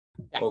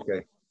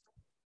Okay.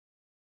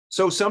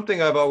 So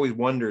something I've always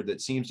wondered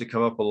that seems to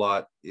come up a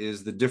lot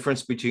is the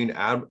difference between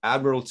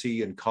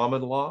admiralty and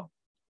common law.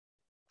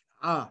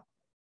 Ah.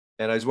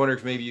 And I was wondering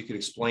if maybe you could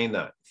explain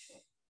that.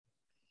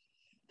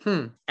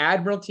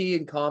 Admiralty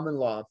and common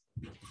law.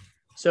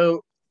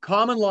 So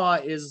common law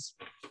is,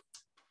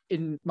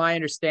 in my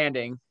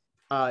understanding,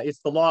 it's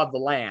the law of the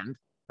land,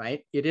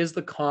 right? It is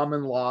the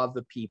common law of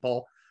the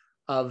people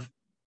of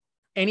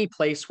any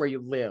place where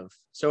you live.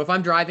 So if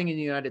I'm driving in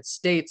the United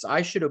States,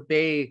 I should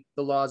obey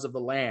the laws of the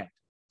land.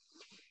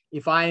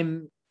 If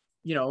I'm,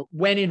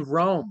 when in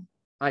Rome,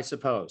 I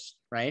suppose,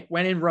 right?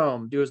 When in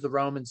Rome, do as the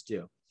Romans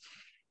do.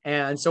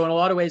 And so in a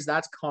lot of ways,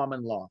 that's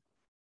common law.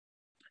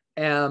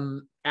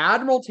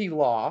 Admiralty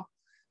law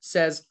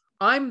says,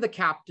 I'm the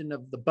captain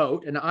of the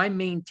boat and I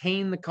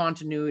maintain the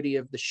continuity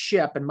of the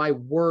ship, and my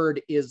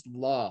word is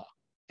law,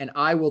 and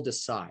I will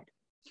decide.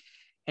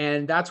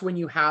 And that's when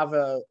you have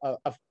a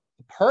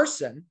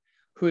person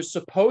who is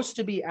supposed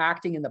to be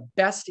acting in the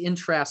best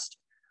interest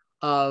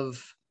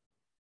of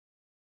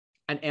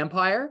an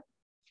empire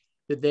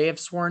that they have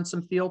sworn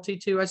some fealty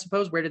to, I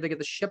suppose. Where did they get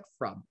the ship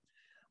from?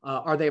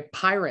 Are they a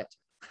pirate?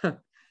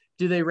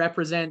 Do they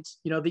represent,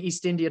 the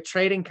East India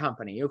Trading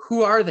Company?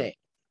 Who are they?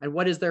 And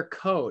what is their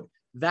code?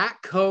 That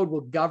code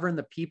will govern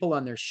the people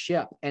on their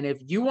ship. And if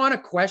you want to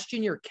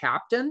question your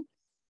captain,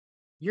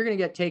 you're going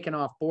to get taken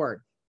off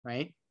board,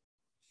 right?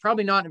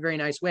 Probably not in a very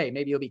nice way.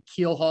 Maybe you'll be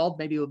keel hauled.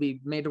 Maybe you'll be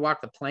made to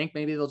walk the plank.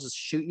 Maybe they'll just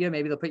shoot you.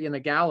 Maybe they'll put you in the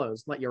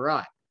gallows and let you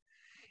rot.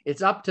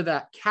 It's up to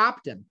that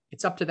captain.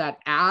 It's up to that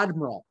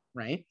admiral,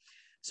 right?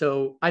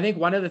 So I think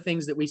one of the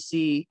things that we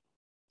see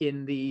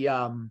in the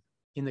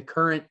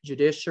current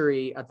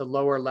judiciary at the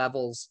lower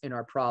levels in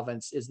our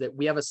province is that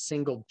we have a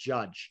single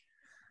judge.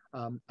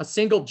 A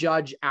single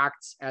judge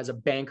acts as a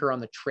banker on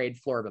the trade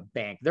floor of a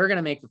bank. They're going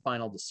to make the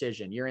final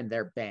decision. You're in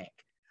their bank.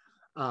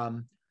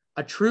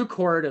 A true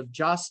court of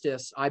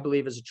justice, I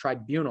believe, is a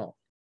tribunal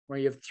where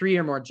you have 3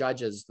 or more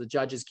judges. The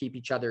judges keep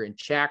each other in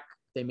check.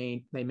 They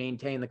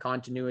maintain the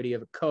continuity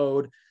of a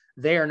code.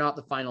 They are not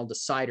the final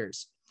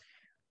deciders.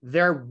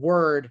 Their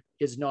word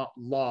is not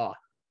law.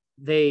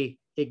 They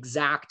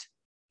exact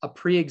a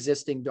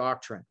pre-existing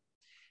doctrine,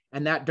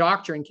 and that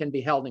doctrine can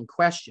be held in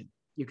question.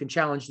 You can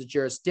challenge the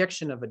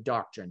jurisdiction of a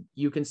doctrine.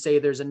 You can say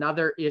there's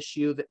another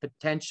issue that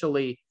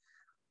potentially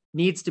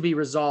needs to be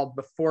resolved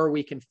before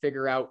we can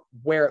figure out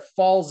where it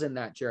falls in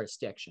that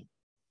jurisdiction.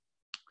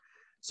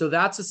 So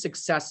that's a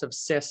successive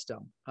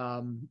system.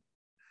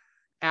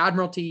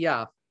 Admiralty,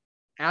 yeah.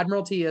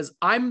 Admiralty is,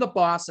 I'm the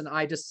boss and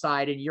I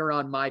decide and you're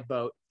on my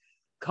boat.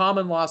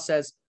 Common law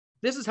says,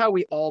 this is how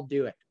we all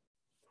do it.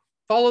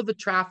 Follow the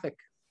traffic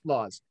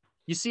laws.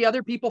 You see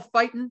other people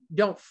fighting,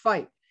 don't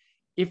fight.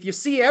 If you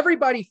see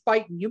everybody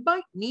fighting, you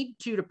might need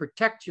to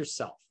protect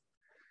yourself,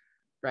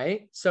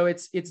 right? So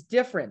it's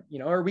different.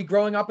 Are we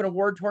growing up in a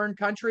war-torn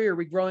country, or are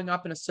we growing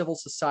up in a civil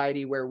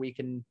society where we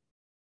can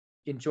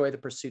enjoy the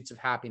pursuits of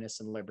happiness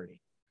and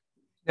liberty?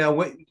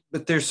 Now,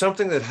 but there's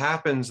something that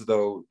happens,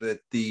 though, that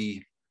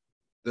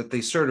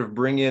they sort of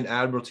bring in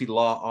admiralty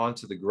law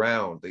onto the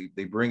ground.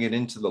 They bring it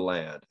into the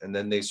land, and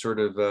then they sort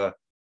of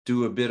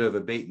do a bit of a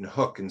bait and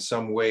hook in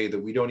some way that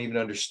we don't even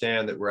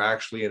understand, that we're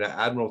actually in an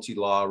admiralty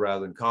law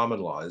rather than common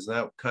law. Isn't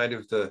that kind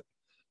of the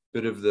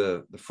bit of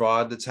the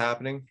fraud that's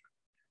happening?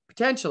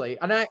 Potentially.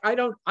 And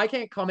I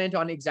can't comment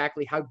on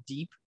exactly how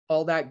deep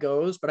all that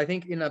goes, but I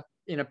think in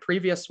a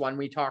previous one,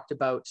 we talked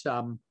about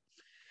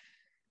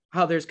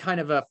how there's kind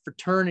of a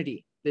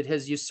fraternity that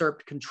has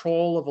usurped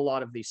control of a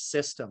lot of these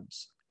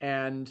systems.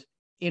 And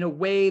in a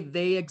way,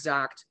 they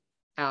exact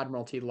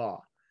admiralty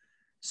law.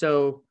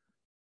 So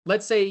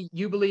let's say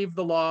you believe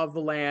the law of the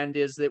land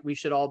is that we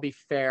should all be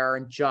fair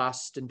and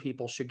just and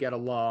people should get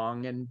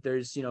along. And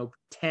there's,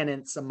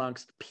 tenets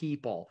amongst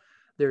people.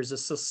 There's a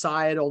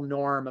societal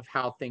norm of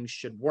how things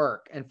should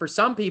work. And for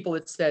some people,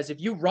 it says,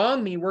 if you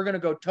wrong me, we're going to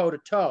go toe to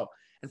toe.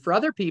 And for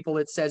other people,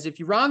 it says, if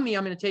you wrong me,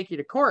 I'm going to take you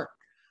to court.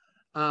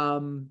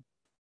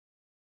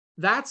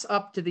 That's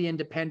up to the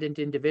independent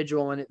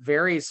individual, and it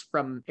varies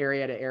from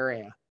area to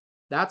area.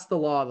 That's the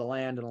law of the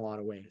land in a lot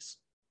of ways,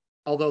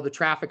 although the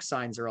traffic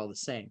signs are all the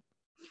same.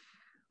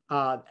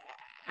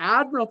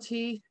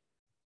 Admiralty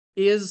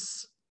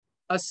is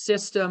a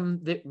system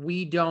that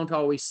we don't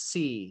always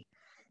see.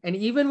 And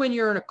even when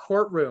you're in a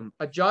courtroom,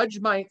 a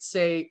judge might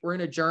say, we're going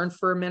to adjourn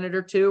for a minute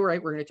or two,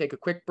 right? We're going to take a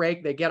quick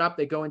break. They get up,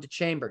 they go into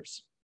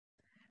chambers.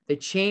 They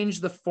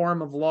change the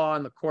form of law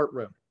in the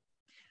courtroom.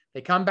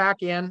 They come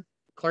back in,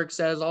 the clerk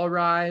says, all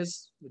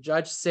rise. The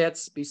judge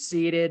sits, be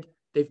seated.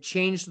 They've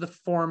changed the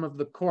form of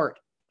the court.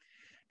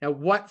 Now,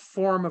 what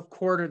form of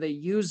court are they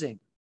using?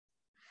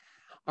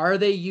 Are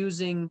they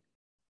using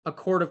a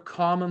court of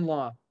common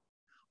law?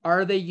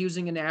 Are they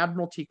using an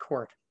admiralty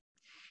court?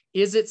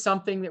 Is it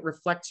something that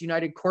reflects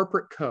United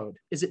Corporate Code?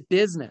 Is it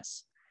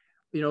business?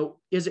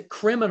 Is it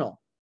criminal?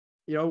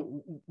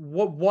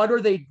 What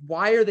are they,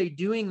 why are they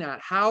doing that?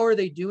 How are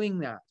they doing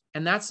that?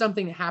 And that's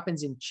something that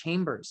happens in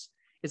chambers.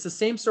 It's the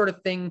same sort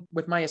of thing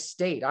with my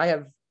estate. I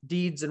have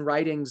deeds and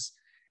writings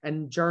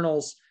and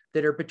journals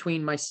that are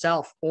between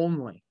myself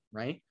only,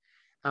 right?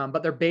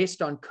 but they're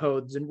based on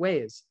codes and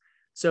ways.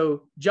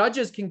 So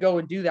judges can go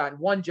and do that. And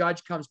one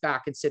judge comes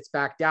back and sits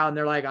back down.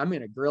 They're like, I'm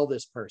going to grill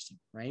this person,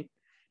 right?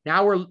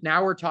 Now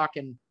we're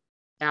talking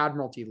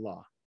Admiralty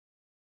law.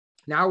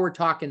 Now we're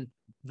talking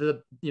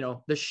the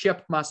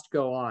ship must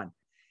go on,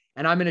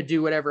 and I'm going to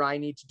do whatever I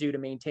need to do to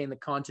maintain the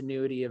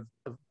continuity of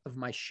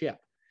my ship.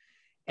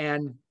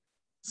 And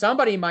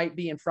somebody might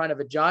be in front of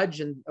a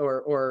judge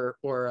or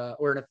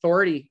an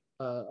authority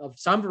of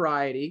some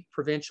variety,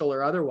 provincial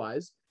or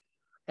otherwise,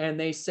 and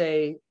they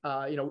say,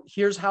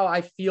 here's how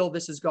I feel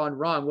this has gone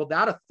wrong. Well,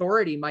 that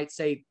authority might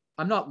say,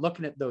 I'm not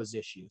looking at those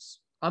issues.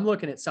 I'm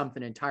looking at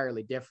something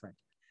entirely different.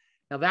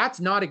 Now, that's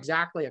not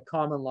exactly a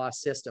common law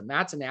system.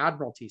 That's an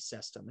admiralty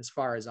system, as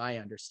far as I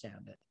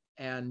understand it.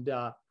 And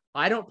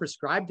I don't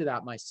prescribe to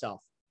that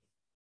myself.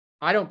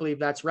 I don't believe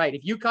that's right.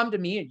 If you come to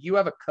me and you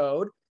have a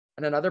code,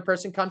 and another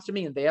person comes to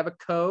me and they have a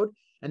code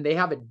and they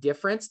have a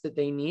difference that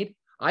they need,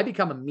 I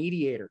become a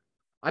mediator.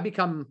 I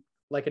become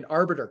like an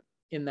arbiter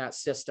in that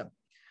system.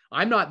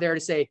 I'm not there to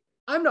say,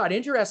 I'm not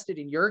interested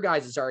in your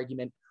guys'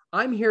 argument.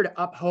 I'm here to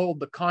uphold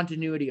the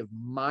continuity of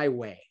my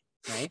way,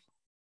 right?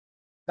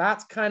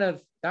 That's kind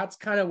of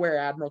where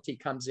admiralty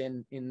comes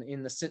in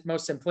the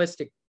most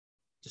simplistic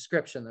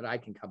description that I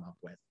can come up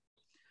with.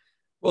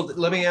 Well,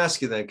 let me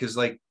ask you then, because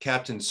like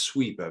Captain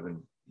Sweep, I've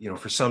been,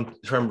 for some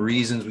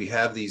reasons we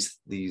have these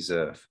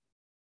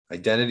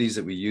identities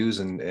that we use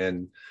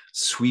and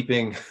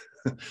sweeping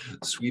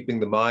sweeping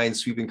the mind,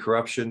 sweeping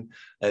corruption.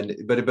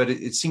 But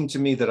it seemed to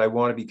me that I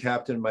want to be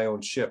captain of my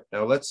own ship.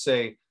 Now, let's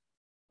say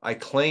I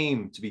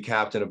claim to be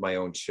captain of my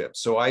own ship.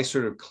 So I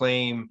sort of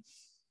claim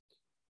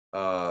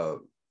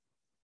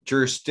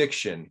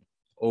jurisdiction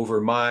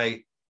over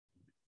my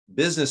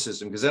business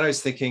system, because then I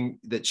was thinking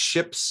that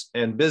ships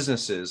and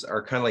businesses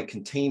are kind of like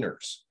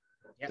containers.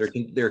 Yes.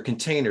 They're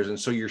containers. And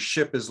so your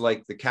ship is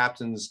like the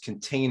captain's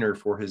container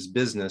for his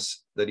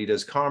business that he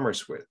does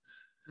commerce with.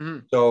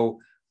 Mm-hmm. So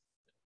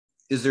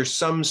is there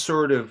some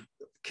sort of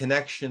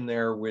connection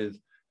there with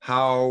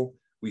how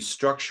we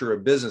structure a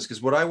business?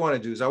 Because what I want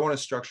to do is I want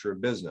to structure a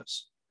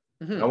business.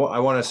 Mm-hmm. I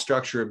want to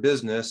structure a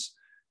business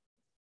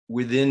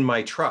within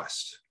my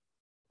trust.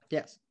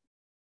 Yes.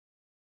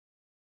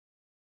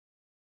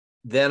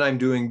 Then I'm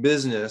doing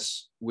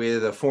business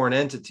with a foreign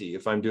entity.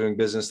 If I'm doing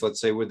business,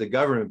 let's say with the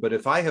government, but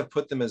if I have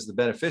put them as the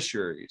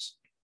beneficiaries,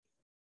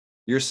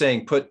 you're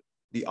saying put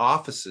the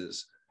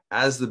offices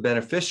as the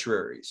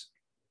beneficiaries.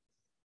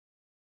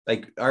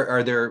 Like,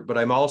 are there, but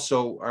I'm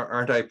also,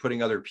 aren't I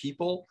putting other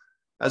people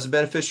as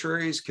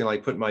beneficiaries? Can I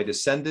put my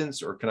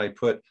descendants, or can I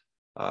put,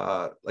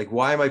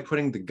 why am I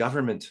putting the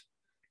government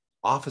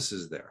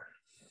offices there?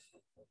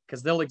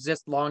 Because they'll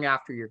exist long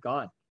after you're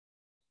gone.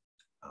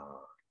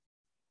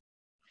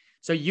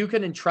 So you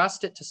can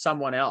entrust it to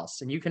someone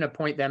else, and you can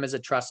appoint them as a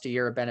trustee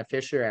or a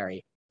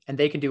beneficiary, and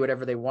they can do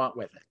whatever they want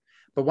with it.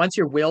 But once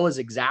your will is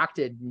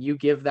exacted and you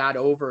give that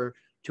over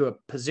to a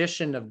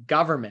position of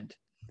government,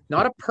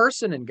 not a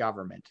person in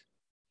government,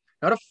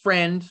 not a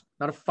friend,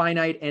 not a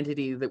finite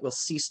entity that will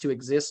cease to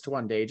exist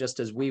one day, just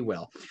as we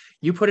will.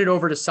 You put it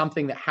over to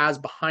something that has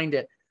behind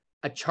it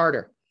a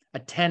charter, a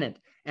tenant,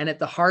 and at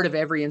the heart of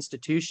every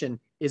institution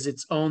is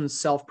its own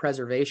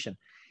self-preservation.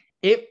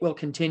 It will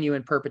continue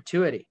in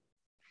perpetuity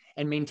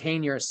and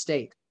maintain your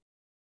estate.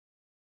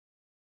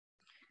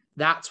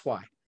 That's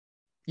why.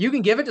 You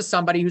can give it to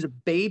somebody who's a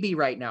baby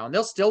right now, and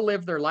they'll still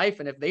live their life.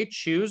 And if they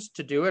choose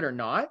to do it or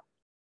not,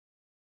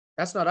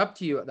 that's not up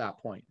to you at that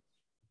point.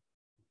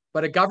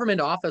 But a government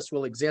office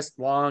will exist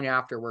long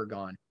after we're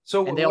gone.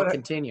 So and they'll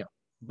continue.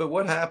 But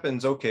what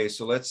happens? Okay,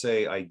 so let's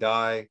say I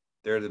die,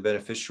 they're the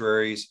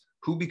beneficiaries.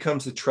 Who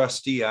becomes the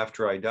trustee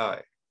after I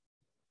die?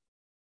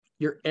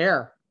 Your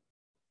heir.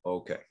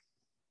 Okay.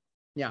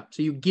 Yeah,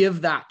 so you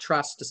give that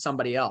trust to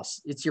somebody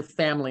else. It's your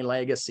family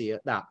legacy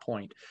at that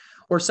point,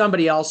 or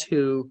somebody else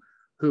who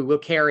will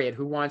carry it,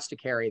 who wants to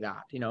carry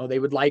that. They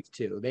would like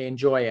to, they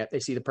enjoy it, they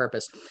see the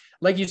purpose.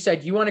 Like you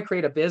said, you want to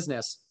create a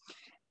business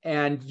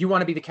and you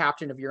want to be the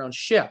captain of your own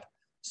ship.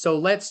 So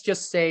let's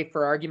just say,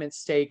 for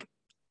argument's sake,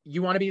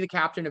 you want to be the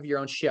captain of your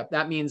own ship.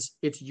 That means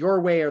it's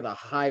your way or the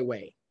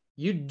highway.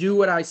 You do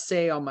what I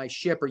say on my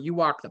ship, or you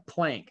walk the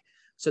plank.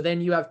 So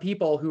then you have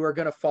people who are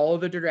going to follow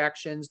the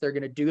directions. They're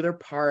going to do their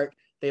part.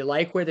 They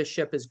like where the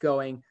ship is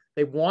going.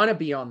 They want to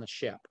be on the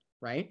ship,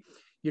 right?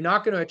 You're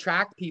not going to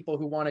attract people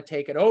who want to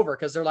take it over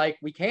because they're like,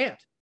 we can't.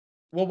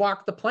 We'll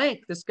walk the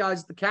plank. This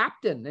guy's the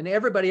captain, and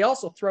everybody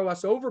else will throw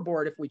us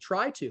overboard if we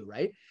try to,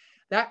 right?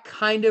 That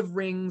kind of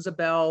rings a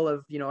bell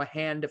of, a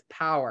hand of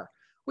power,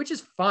 which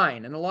is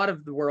fine. And a lot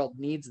of the world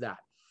needs that.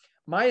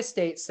 My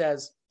estate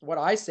says, what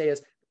I say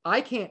is,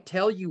 I can't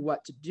tell you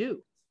what to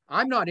do.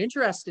 I'm not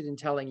interested in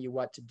telling you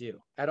what to do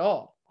at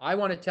all. I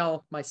want to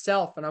tell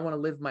myself, and I want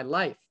to live my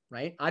life,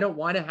 right? I don't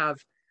want to have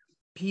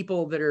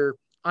people that are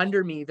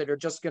under me that are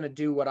just going to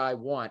do what I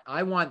want.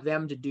 I want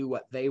them to do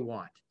what they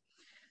want.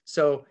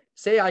 So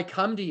say I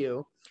come to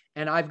you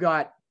and I've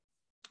got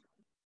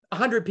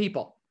 100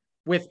 people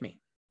with me,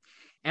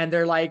 and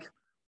they're like,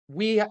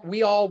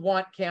 we all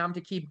want Cam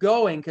to keep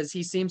going because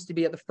he seems to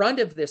be at the front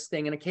of this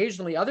thing. And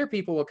occasionally other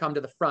people will come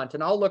to the front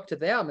and I'll look to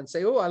them and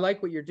say, oh, I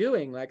like what you're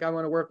doing. Like, I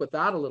want to work with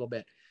that a little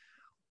bit.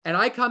 And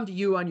I come to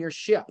you on your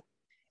ship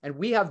and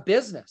we have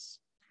business,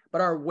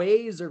 but our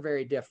ways are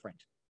very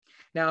different.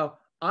 Now,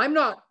 I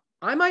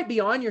might be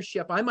on your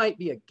ship. I might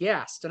be a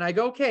guest. And I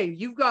go, okay,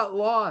 you've got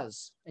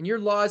laws and your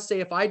laws say,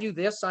 if I do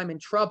this, I'm in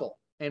trouble.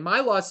 And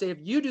my laws say, if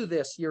you do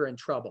this, you're in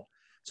trouble.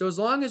 So as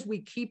long as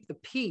we keep the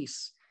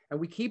peace and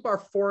we keep our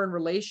foreign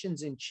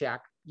relations in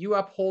check, you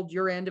uphold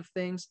your end of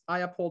things, I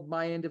uphold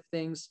my end of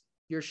things,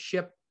 your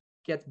ship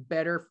gets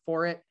better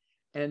for it,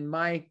 and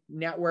my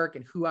network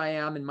and who I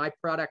am and my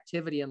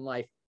productivity in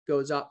life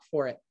goes up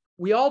for it.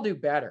 We all do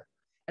better.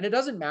 And it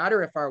doesn't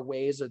matter if our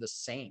ways are the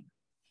same.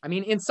 I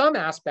mean, in some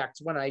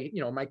aspects, when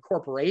my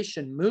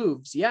corporation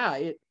moves,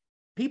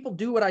 people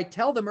do what I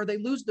tell them or they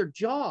lose their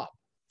job.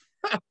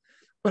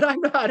 But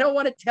I don't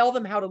want to tell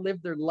them how to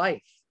live their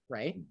life,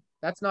 right?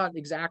 That's not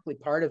exactly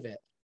part of it.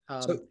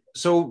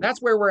 So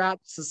that's where we're at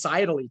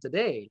societally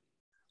today.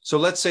 So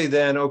let's say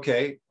then,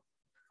 okay,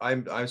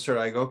 I'm sort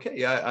of like, okay,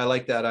 yeah, I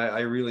like that.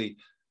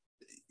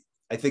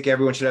 I think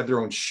everyone should have their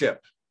own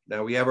ship.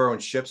 Now we have our own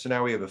ship, so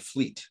now we have a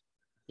fleet.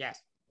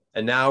 Yes.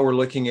 And now we're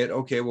looking at,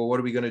 okay, well, what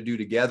are we going to do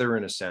together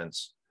in a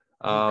sense?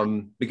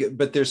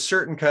 But there's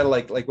certain kind of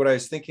like what I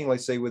was thinking, like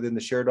say within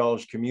the shared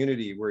knowledge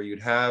community where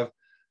you'd have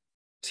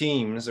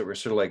teams that were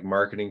sort of like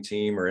marketing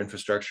team or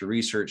infrastructure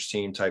research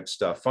team type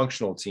stuff,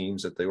 functional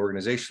teams at the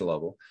organizational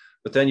level.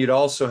 But then you'd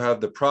also have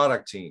the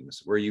product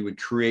teams where you would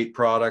create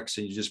products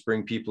and you just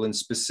bring people in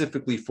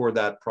specifically for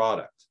that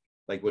product,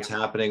 like what's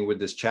happening with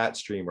this chat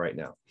stream right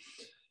now.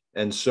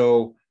 And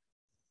so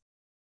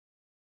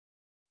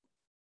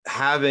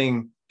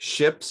having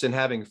ships and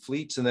having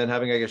fleets and then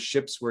having, I guess,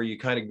 ships where you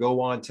kind of go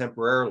on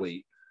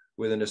temporarily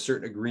within a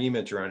certain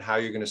agreement around how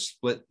you're going to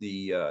split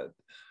the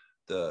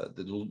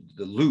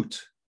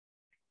loot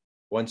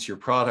once your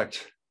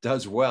product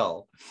does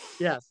well.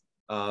 Yes.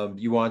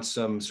 You want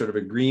some sort of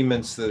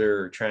agreements that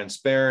are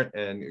transparent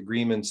and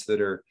agreements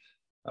that are,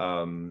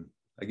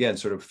 again,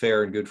 sort of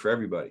fair and good for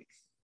everybody.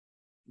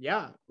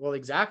 Yeah, well,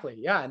 exactly.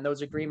 Yeah. And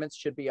those agreements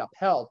should be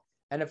upheld.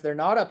 And if they're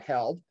not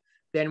upheld,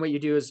 then what you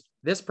do is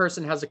this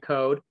person has a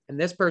code and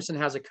this person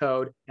has a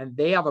code and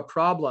they have a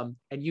problem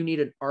and you need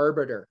an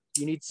arbiter.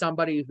 You need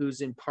somebody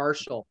who's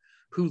impartial,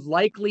 who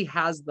likely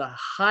has the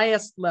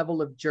highest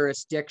level of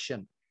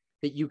jurisdiction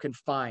that you can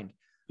find.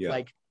 Yeah.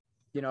 Like,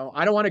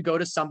 I don't want to go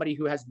to somebody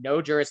who has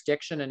no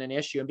jurisdiction in an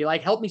issue and be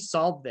like, help me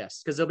solve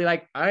this. Cause they'll be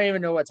like, I don't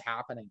even know what's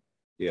happening.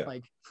 Yeah.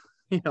 Like,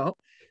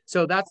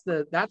 so that's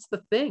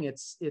the thing.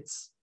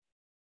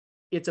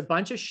 It's a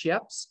bunch of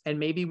ships and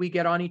maybe we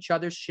get on each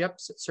other's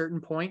ships at certain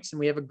points and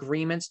we have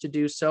agreements to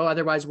do so.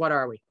 Otherwise, what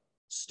are we?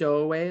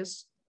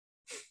 Stowaways?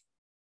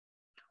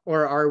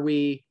 Or are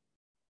we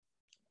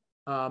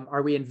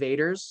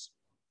invaders?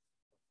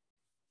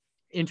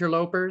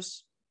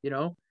 Interlopers?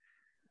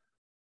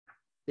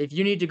 If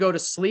you need to go to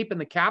sleep in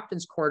the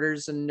captain's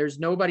quarters and there's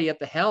nobody at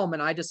the helm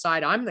and I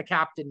decide I'm the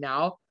captain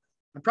now,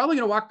 I'm probably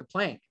going to walk the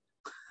plank.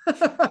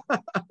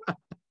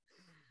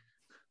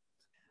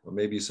 Well,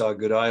 maybe you saw a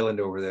good island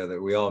over there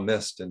that we all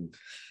missed. And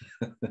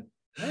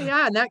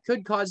yeah, and that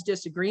could cause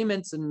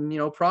disagreements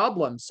and,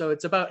 problems. So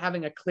it's about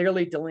having a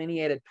clearly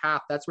delineated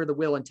path. That's where the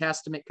will and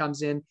testament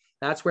comes in.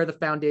 That's where the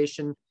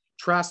foundation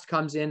trust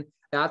comes in.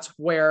 That's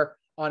where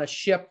on a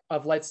ship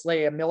of, let's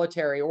say, a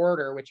military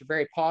order, which are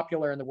very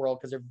popular in the world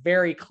because they're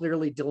very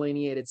clearly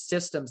delineated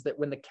systems that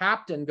when the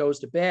captain goes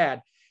to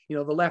bed,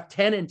 the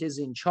lieutenant is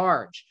in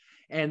charge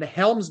and the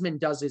helmsman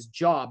does his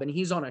job and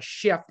he's on a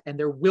shift and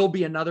there will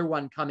be another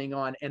one coming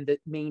on and that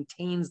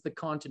maintains the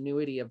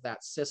continuity of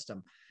that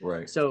system.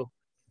 Right. So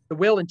the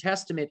will and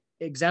testament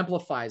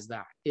exemplifies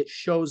that. It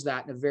shows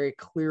that in a very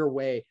clear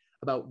way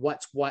about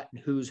what's what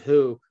and who's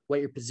who,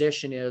 what your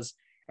position is.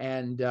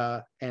 And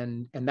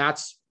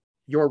that's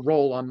your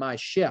role on my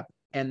ship.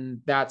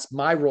 And that's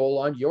my role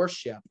on your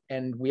ship.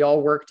 And we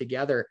all work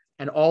together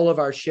and all of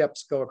our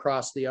ships go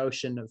across the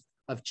ocean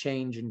of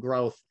change and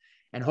growth.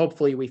 And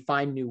hopefully we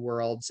find new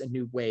worlds and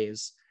new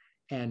ways.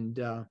 And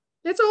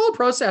it's a whole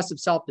process of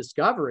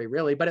self-discovery,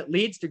 really, but it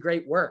leads to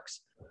great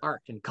works,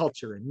 art and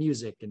culture and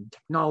music and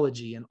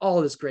technology and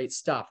all this great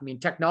stuff. I mean,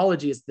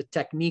 technology is the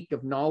technique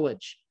of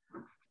knowledge.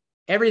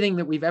 Everything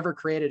that we've ever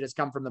created has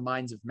come from the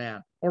minds of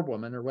man or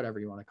woman or whatever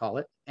you want to call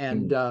it.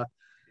 And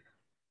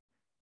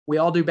we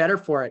all do better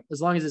for it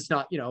as long as it's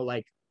not,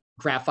 like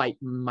graphite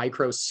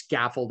micro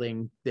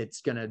scaffolding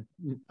that's going to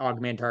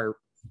augment our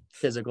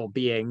physical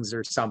beings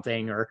or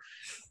something, or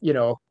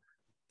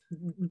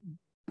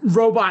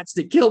robots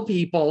that kill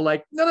people.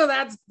 Like none of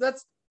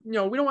that's we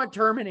don't want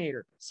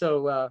Terminator.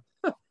 So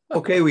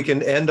okay, we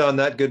can end on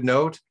that good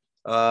note.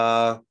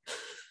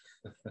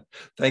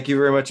 Thank you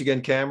very much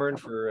again, Cameron,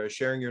 for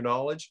sharing your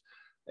knowledge.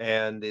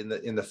 And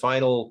in the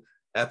final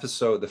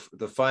episode,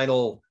 the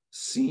final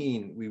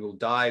scene, we will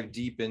dive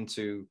deep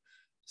into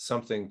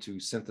something to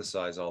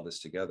synthesize all this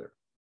together.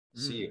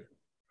 See you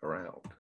around.